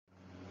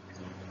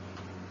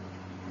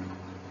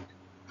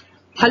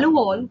Hello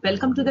all,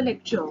 welcome to the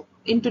lecture.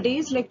 In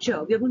today's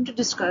lecture, we are going to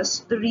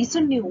discuss the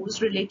recent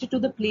news related to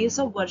the Place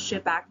of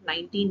Worship Act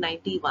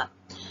 1991.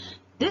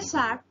 This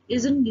act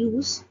is in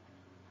news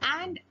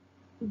and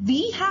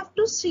we have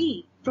to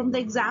see from the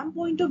exam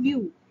point of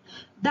view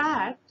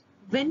that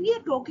when we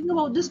are talking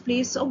about this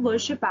Place of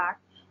Worship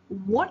Act,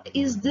 what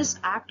is this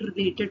act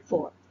related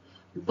for?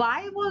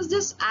 Why was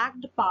this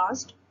act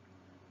passed?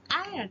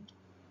 And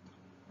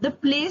the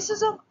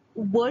Places of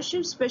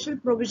Worship Special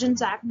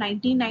Provisions Act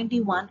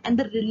 1991 and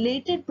the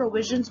related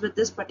provisions with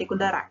this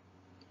particular act.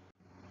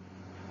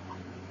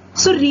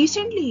 So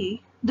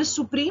recently, the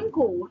Supreme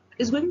Court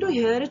is going to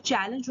hear a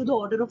challenge to the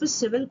order of a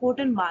civil court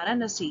in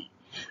Varanasi,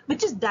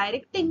 which is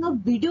directing a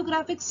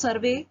videographic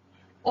survey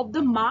of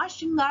the Ma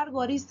Shringar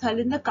Gauri Sthal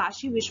in the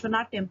Kashi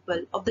Vishwanath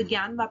temple of the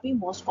Gyanvapi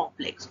Mosque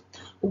complex.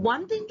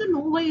 One thing to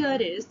know over here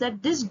is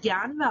that this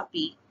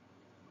Gyanvapi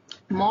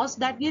mosque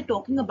that we are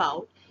talking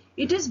about,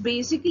 it is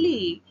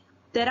basically,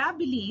 there are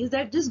beliefs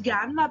that this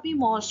Gyanvapi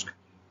mosque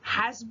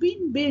has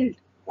been built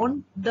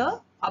on the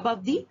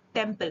above the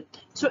temple.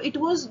 So it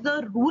was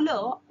the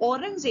ruler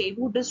Aurangzeb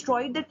who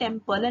destroyed the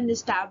temple and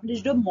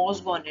established a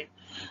mosque on it.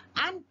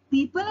 And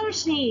people are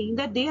saying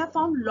that they have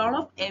found a lot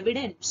of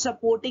evidence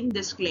supporting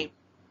this claim.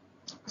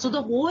 So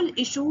the whole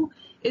issue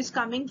is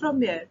coming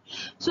from here.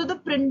 So the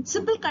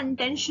principal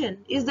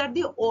contention is that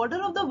the order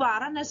of the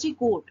Varanasi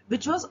court,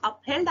 which was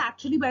upheld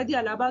actually by the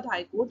Allahabad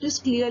High Court, is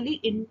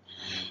clearly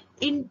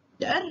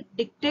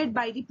interdicted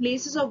by the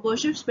Places of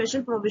Worship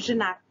Special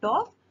Provision Act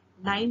of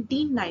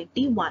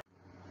 1991.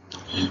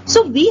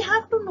 So we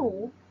have to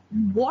know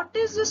what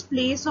is this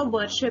Place of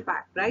Worship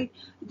Act, right?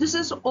 This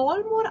is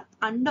all more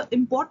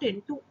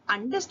important to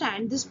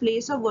understand this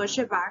Place of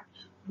Worship Act.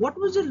 What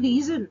was the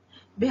reason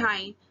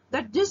behind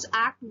that this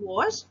act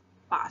was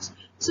passed?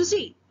 So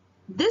see,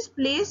 this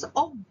Place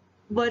of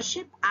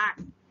Worship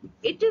Act,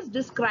 it is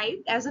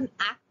described as an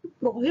act to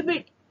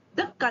prohibit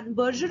the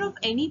conversion of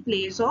any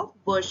place of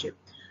worship,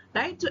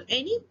 right? So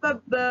any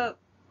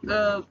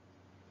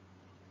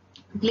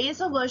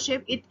place of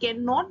worship, it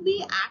cannot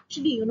be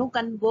actually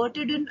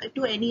converted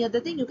into any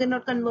other thing. You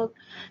cannot convert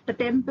the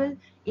temple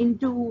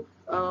into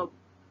a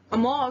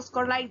mosque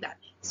or like that.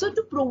 So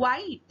to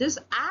provide, this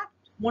act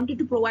wanted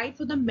to provide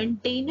for the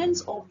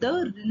maintenance of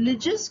the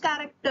religious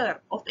character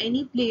of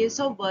any place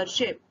of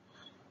worship.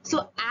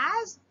 So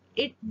as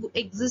it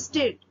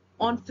existed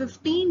on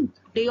 15th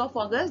day of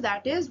August,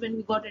 that is when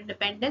we got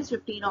independence,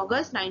 15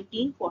 August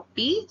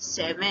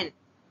 1947.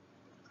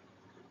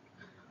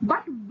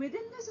 But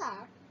within this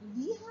act,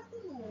 we have to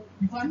know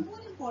one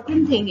more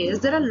important thing is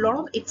there are a lot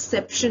of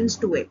exceptions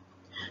to it.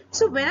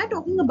 So when I'm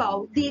talking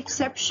about the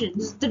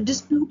exceptions, the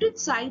disputed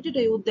site at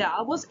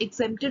Ayodhya was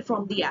exempted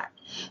from the act.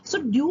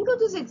 So due to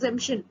this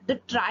exemption, the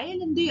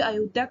trial in the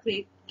Ayodhya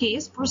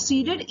case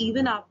proceeded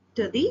even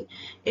after the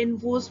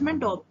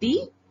enforcement of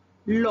the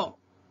law.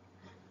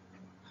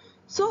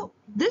 So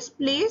this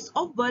Place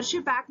of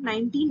Worship Act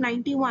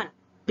 1991,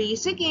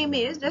 basic aim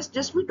is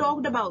just we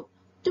talked about,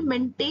 to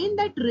maintain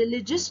that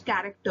religious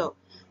character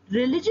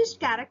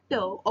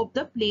of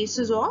the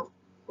places of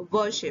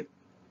worship.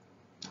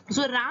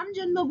 So Ram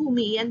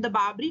Janmabhoomi and the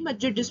Babri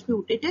Masjid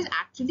dispute, it is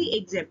actually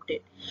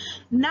exempted.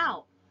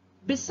 Now,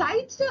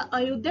 besides the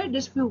Ayodhya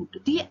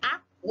dispute, the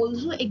act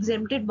also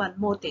exempted one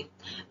more thing,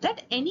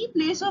 that any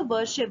place of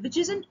worship which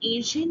is an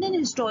ancient and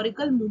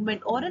historical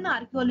movement or an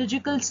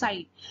archaeological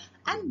site,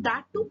 and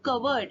that too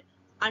covered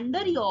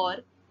under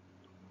your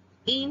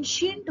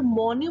ancient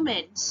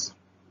monuments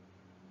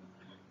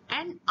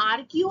and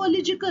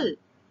archaeological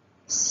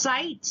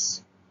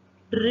sites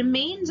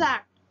remains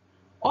Act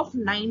of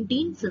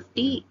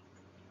 1958.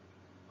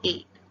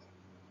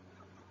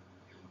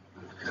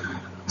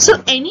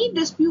 So any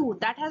dispute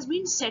that has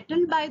been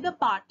settled by the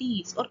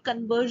parties or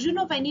conversion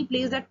of any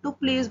place that took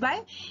place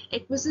by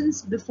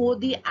acquiescence before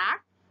the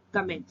act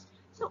commenced.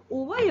 So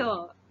over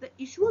here, the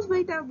issues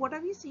with what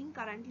are we seeing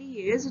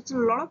currently is it's a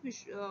lot of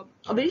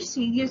a very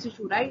serious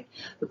issue, right?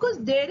 Because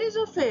there is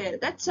a fear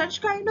that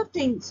such kind of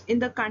things in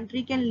the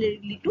country can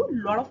lead to a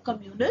lot of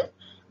communal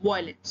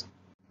violence.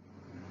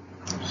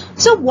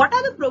 So what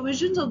are the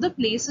provisions of the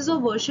Places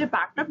of Worship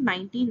Act of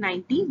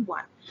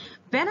 1991?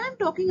 When I'm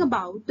talking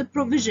about the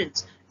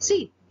provisions,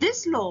 see,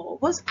 this law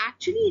was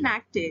actually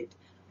enacted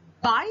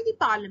by the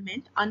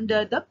Parliament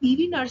under the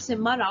P.V.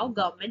 Narasimha Rao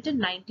government in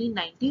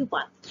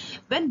 1991,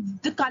 when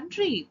the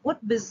country was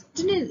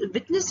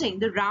witnessing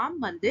the Ram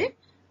Mandir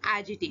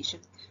agitation.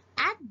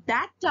 At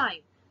that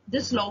time,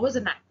 this law was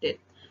enacted.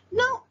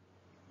 Now,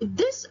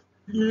 this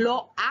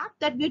law act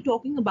that we are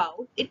talking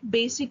about, it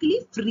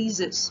basically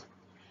freezes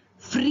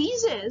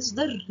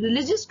the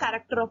religious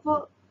character of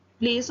a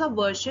place of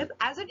worship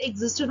as it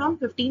existed on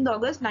 15th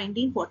August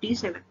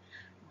 1947.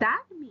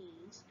 That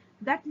means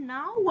that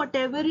now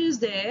whatever is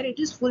there, it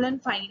is full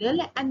and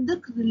final, and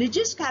the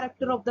religious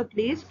character of the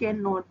place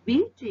cannot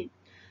be changed.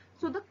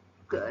 So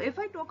if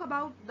I talk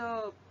about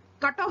the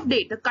cutoff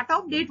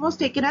date was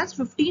taken as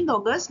 15th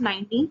August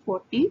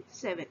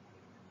 1947.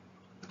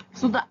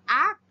 So the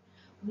act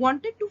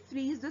wanted to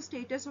freeze the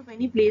status of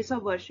any place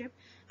of worship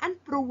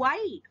and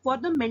provide for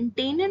the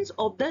maintenance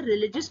of the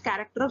religious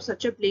character of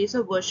such a place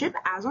of worship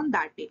as on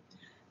that day.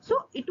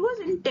 So it was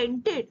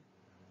intended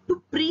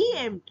to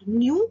preempt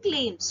new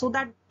claims so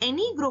that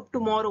any group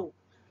tomorrow,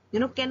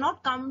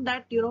 cannot come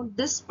that,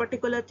 this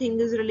particular thing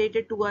is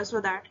related to us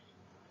or that.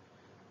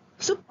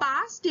 So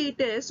past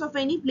status of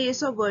any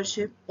place of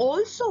worship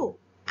also,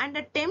 and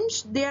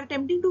they are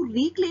attempting to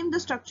reclaim the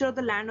structure of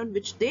the land on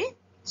which they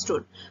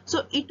stood.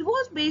 So it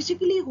was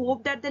basically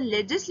hoped that the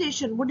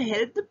legislation would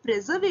help the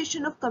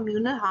preservation of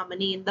communal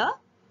harmony in the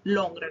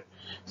long run.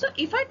 So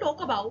if I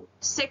talk about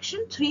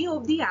section 3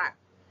 of the act,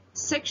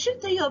 section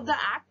 3 of the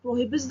act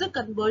prohibits the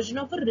conversion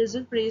of a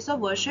religious place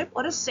of worship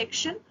or a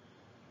section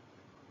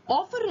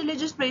of a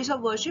religious place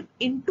of worship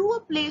into a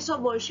place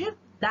of worship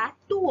that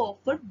too of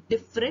a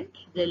different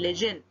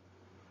religion.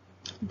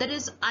 There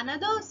is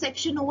another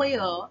section over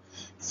here,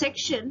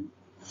 section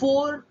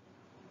 4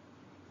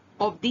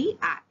 of the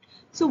act.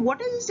 So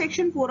what is the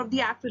section 4 of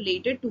the act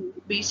related to?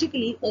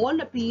 Basically, all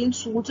appeals,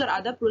 suits or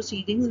other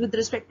proceedings with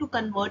respect to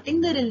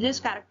converting the religious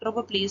character of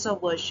a place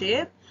of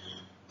worship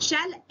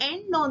shall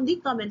end on the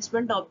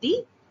commencement of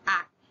the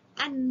act,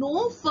 and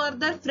no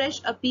further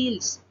fresh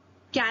appeals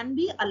can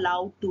be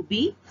allowed to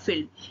be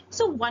filed.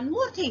 So one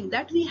more thing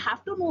that we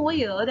have to know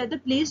here, that the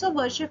Place of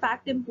Worship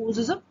Act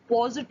imposes a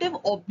positive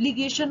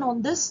obligation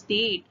on the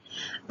state,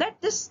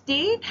 that the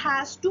state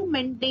has to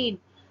maintain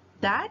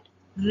that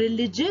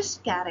religious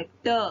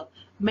character.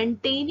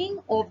 Maintaining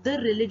of the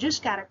religious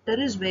character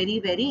is very,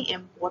 very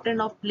important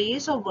of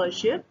place of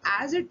worship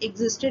as it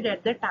existed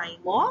at the time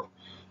of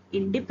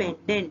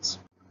independence.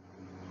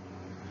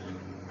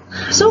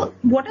 So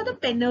what are the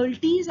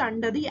penalties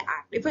under the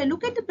act? If I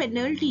look at the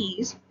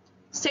penalties,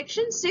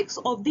 section 6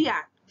 of the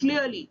act,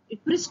 clearly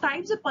it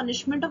prescribes a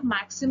punishment of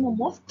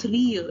maximum of 3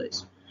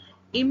 years.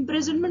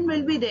 Imprisonment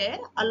will be there,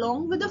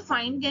 along with a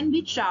fine can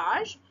be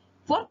charged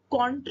for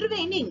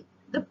contravening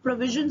the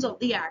provisions of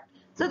the act.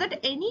 So that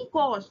any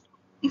cost,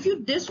 if you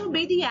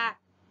disobey the act,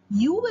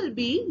 you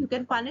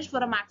can punish for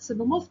a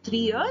maximum of 3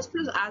 years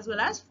plus as well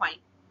as fine.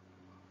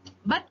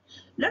 But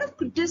a lot of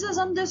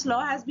criticism this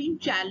law has been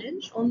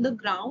challenged on the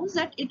grounds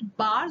that it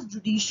bars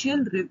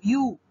judicial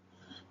review.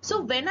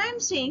 So when I am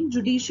saying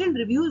judicial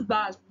review is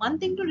bars, one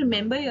thing to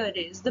remember here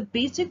is the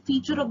basic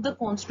feature of the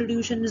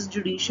constitution is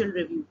judicial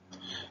review.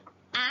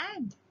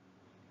 And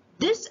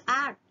this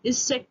act is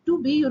said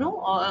to be,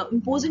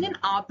 imposing an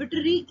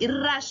arbitrary,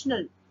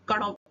 irrational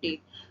cutoff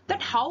date.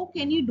 That how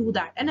can you do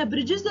that? And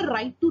abridges the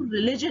right to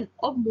religion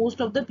of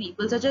most of the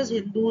people, such as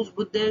Hindus,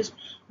 Buddhists,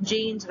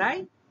 Jains,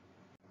 right?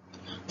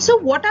 So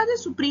what are the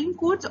Supreme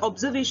Court's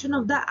observation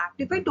of the act?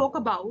 If I talk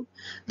about,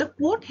 the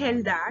court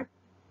held that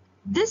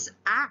this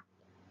act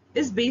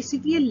is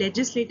basically a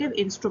legislative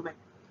instrument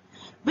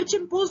which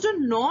imposed a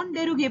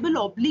non-derogable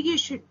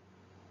obligation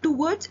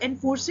towards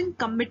enforcing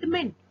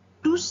commitment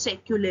to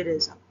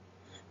secularism.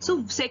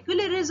 So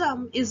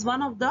secularism is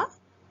one of the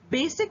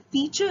basic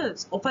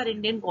features of our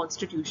Indian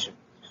constitution.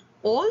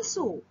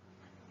 Also,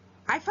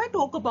 if I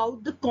talk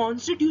about the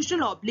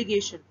constitutional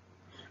obligation,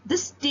 the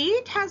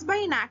state has, by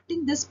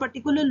enacting this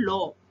particular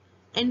law,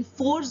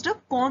 enforced a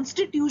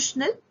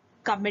constitutional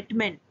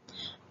commitment.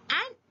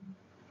 And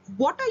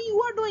what are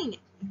you doing?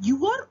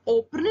 You are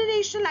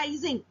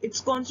operationalizing its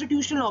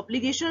constitutional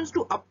obligations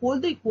to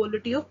uphold the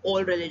equality of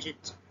all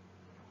religions.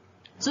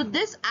 So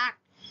this act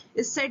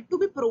is said to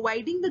be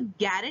providing the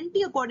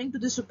guarantee, according to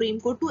the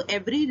Supreme Court, to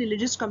every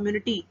religious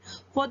community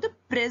for the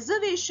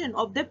preservation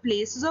of their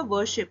places of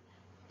worship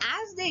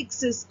as they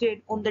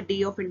existed on the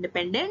day of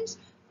independence,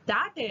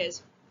 that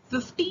is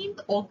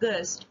 15th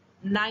August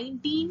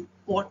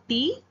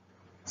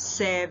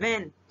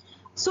 1947.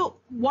 So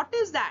what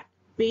is that?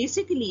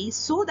 Basically,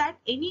 so that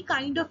any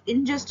kind of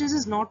injustice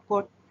is not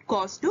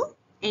caused to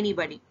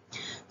anybody.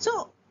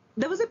 So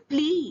there was a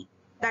plea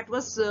that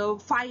was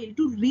filed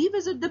to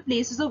revisit the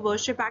Places of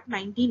Worship Act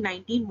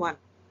 1991.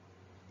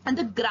 And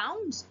the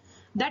grounds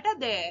that are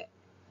there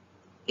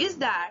is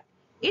that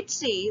it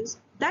says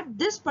that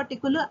this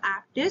particular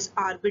act is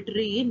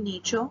arbitrary in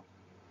nature,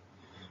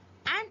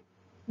 and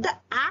the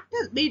act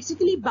has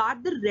basically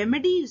barred the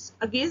remedies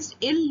against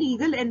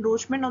illegal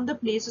encroachment on the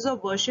places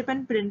of worship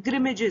and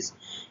pilgrimages.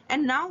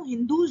 And now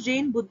Hindus,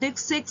 Jain,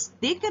 Buddhists, Sikhs,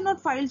 they cannot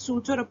file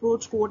suits or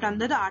approach court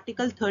under the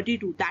Article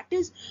 32. That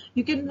is,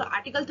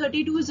 Article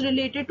 32 is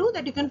related to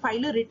that you can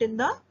file a writ in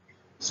the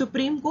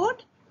Supreme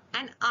Court,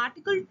 and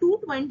Article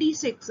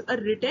 226 a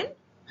writ in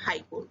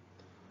High Court.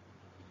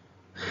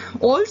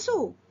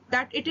 Also,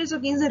 that it is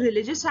against the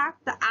Religious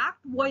Act. The Act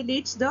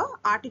violates the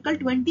Article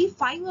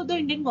 25 of the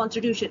Indian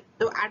Constitution.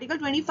 The Article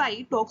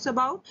 25 talks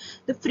about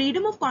the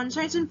freedom of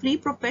conscience and free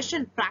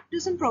profession,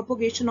 practice and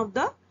propagation of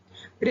the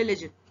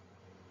religion.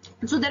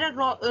 So there are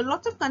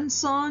lots of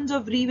concerns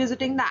of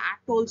revisiting the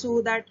Act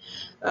also, that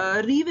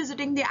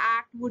revisiting the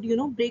Act would,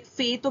 break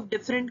faith of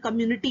different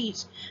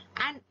communities,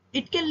 and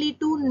it can lead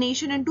to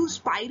nation into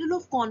spiral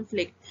of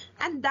conflict,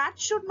 and that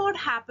should not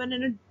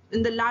happen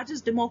in the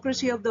largest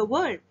democracy of the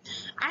world.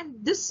 And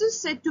this is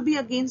said to be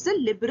against the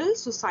liberal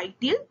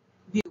societal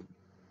view.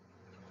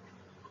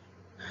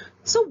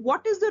 So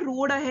what is the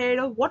road ahead,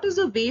 or what is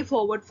the way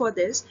forward for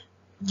this?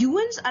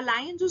 UN's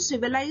Alliance of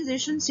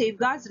Civilization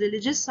safeguards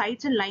religious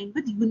sites in line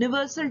with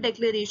Universal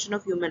Declaration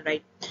of Human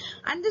Rights,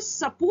 and this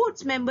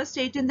supports member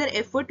states in their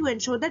effort to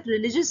ensure that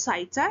religious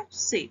sites are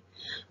safe.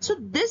 So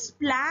this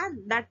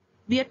plan that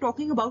we are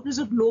talking about is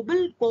a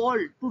global call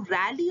to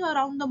rally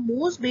around the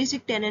most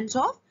basic tenets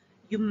of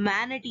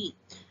humanity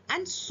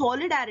and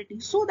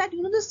solidarity, so that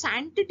the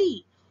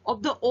sanctity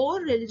of the all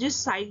religious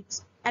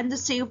sites and the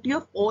safety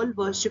of all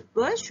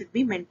worshippers should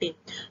be maintained.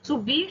 So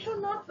we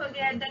should not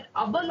forget that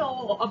above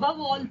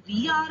all,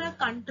 we are a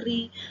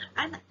country,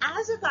 and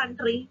as a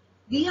country,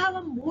 we have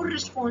a more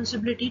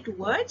responsibility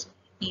towards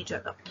each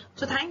other.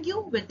 So thank you.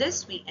 With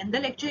this, we end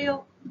the lecture here.